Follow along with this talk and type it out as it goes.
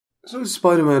So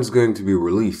Spider-Man's going to be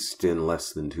released in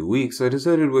less than 2 weeks. I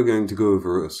decided we're going to go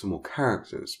over some more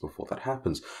characters before that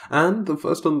happens. And the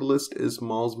first on the list is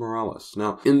Miles Morales.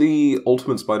 Now, in the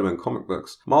Ultimate Spider-Man comic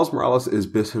books, Miles Morales is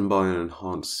bitten by an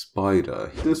enhanced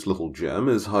spider. This little gem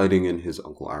is hiding in his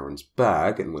Uncle Aaron's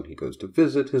bag, and when he goes to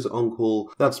visit his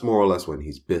uncle, that's more or less when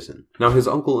he's bitten. Now, his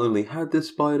uncle only had this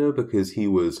spider because he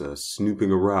was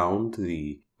snooping around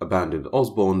the abandoned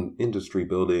Osborn industry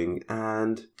building,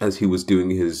 and as he was doing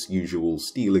his usual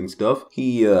stealing stuff,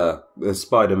 the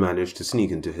spider managed to sneak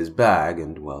into his bag,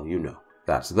 and well, you know,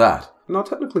 that's that. Now,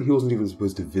 technically, he wasn't even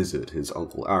supposed to visit his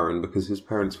Uncle Aaron because his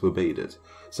parents forbade it,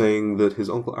 saying that his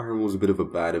Uncle Aaron was a bit of a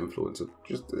bad influence.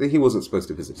 He wasn't supposed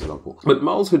to visit his uncle. But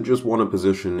Miles had just won a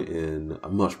position in a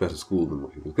much better school than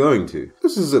what he was going to.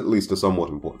 This is at least a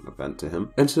somewhat important event to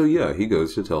him. And so, yeah, he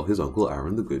goes to tell his Uncle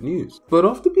Aaron the good news. But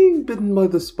after being bitten by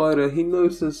the spider, he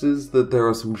notices that there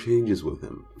are some changes with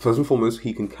him. First and foremost,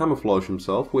 he can camouflage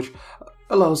himself, which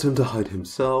allows him to hide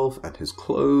himself and his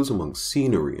clothes amongst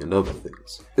scenery and other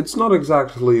things. It's not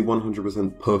exactly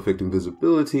 100% perfect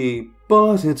invisibility,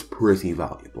 but it's pretty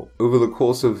valuable. Over the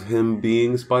course of him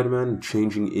being Spider-Man and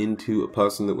changing into a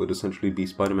person that would essentially be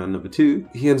Spider-Man number 2,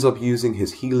 he ends up using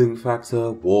his healing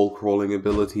factor, wall-crawling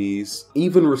abilities,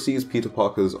 even receives Peter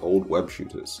Parker's old web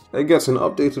shooters. He gets an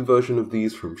updated version of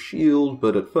these from S.H.I.E.L.D.,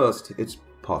 but at first, it's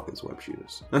Parker's web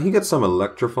shooters. Now, he gets some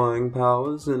electrifying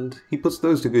powers, and he puts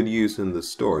those to good use in the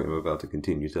story I'm about to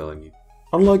continue telling you.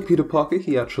 Unlike Peter Parker,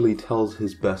 he actually tells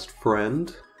his best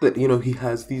friend that, he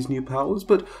has these new powers,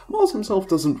 but Miles himself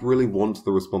doesn't really want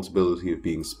the responsibility of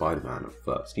being Spider-Man at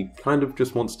first. He kind of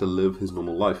just wants to live his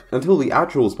normal life, until the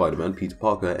actual Spider-Man, Peter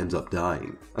Parker, ends up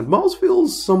dying. And Miles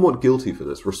feels somewhat guilty for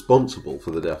this, responsible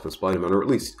for the death of Spider-Man, or at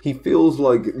least he feels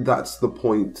like that's the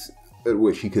point at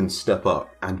which he can step up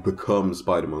and become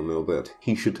Spider-Man, or that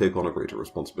he should take on a greater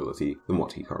responsibility than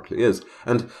what he currently is.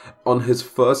 And on his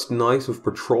first night of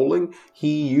patrolling,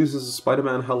 he uses a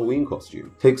Spider-Man Halloween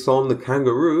costume, takes on the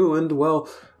kangaroo, and well,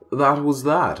 that was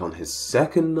that. On his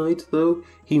second night, though,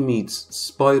 he meets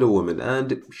Spider-Woman,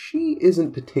 and she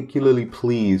isn't particularly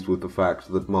pleased with the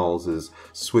fact that Miles is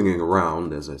swinging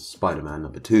around as a Spider-Man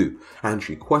number 2, and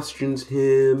she questions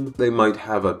him. They might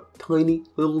have a tiny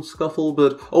little scuffle,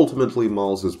 but ultimately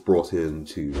Miles is brought in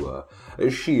to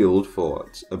S.H.I.E.L.D. for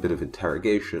a bit of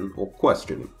interrogation or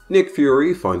questioning. Nick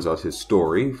Fury finds out his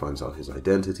story, finds out his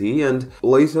identity, and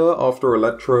later, after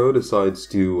Electro decides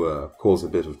to cause a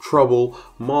bit of trouble,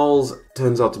 Miles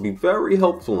turns out to be very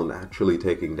helpful in actually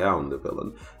taking down the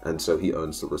villain, and so he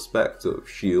earns the respect of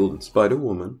S.H.I.E.L.D. and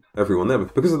Spider-Woman, everyone there,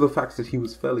 because of the fact that he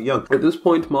was fairly young. At this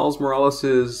point, Miles Morales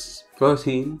is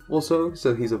 13 or so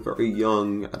he's a very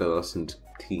young adolescent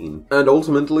teen. And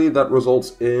ultimately, that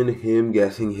results in him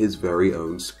getting his very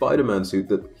own Spider-Man suit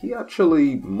that he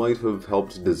actually might have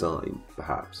helped design,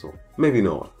 perhaps, or maybe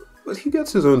not. But he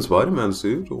gets his own Spider-Man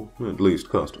suit, or at least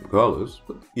custom colors,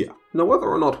 but yeah. Now, whether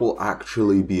or not we'll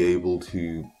actually be able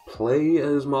to play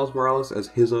as Miles Morales as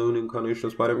his own incarnation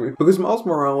of Spider-Man, because Miles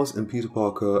Morales and Peter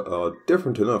Parker are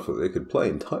different enough that they could play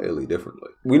entirely differently.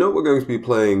 We know we're going to be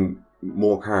playing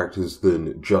more characters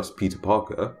than just Peter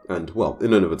Parker, and, well,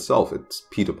 in and of itself, it's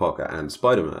Peter Parker and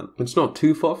Spider-Man. It's not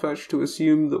too far-fetched to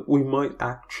assume that we might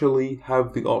actually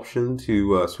have the option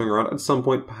to swing around at some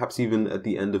point, perhaps even at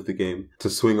the end of the game, to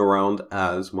swing around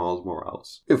as Miles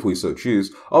Morales, if we so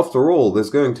choose. After all, there's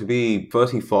going to be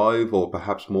 35, or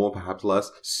perhaps more, perhaps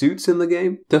less, suits in the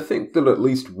game. To think that at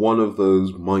least one of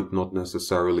those might not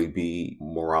necessarily be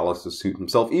Morales' suit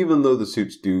himself, even though the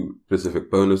suits do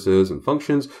specific bonuses and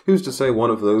functions, who's to say one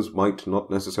of those might not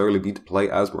necessarily be to play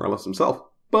as Morales himself.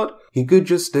 But he could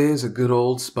just stay as a good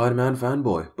old Spider-Man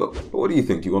fanboy. But what do you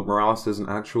think? Do you want Morales as an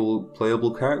actual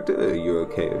playable character? Are you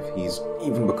okay if he's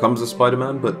even becomes a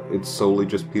Spider-Man, but it's solely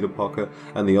just Peter Parker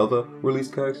and the other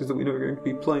released characters that we know are going to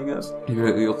be playing as? Leave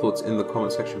your thoughts in the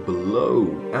comment section below.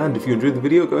 And if you enjoyed the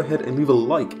video, go ahead and leave a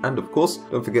like. And of course,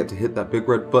 don't forget to hit that big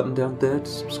red button down there to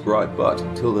subscribe. But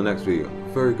until the next video,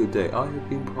 very good day. I have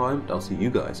been Prime, and I'll see you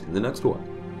guys in the next one.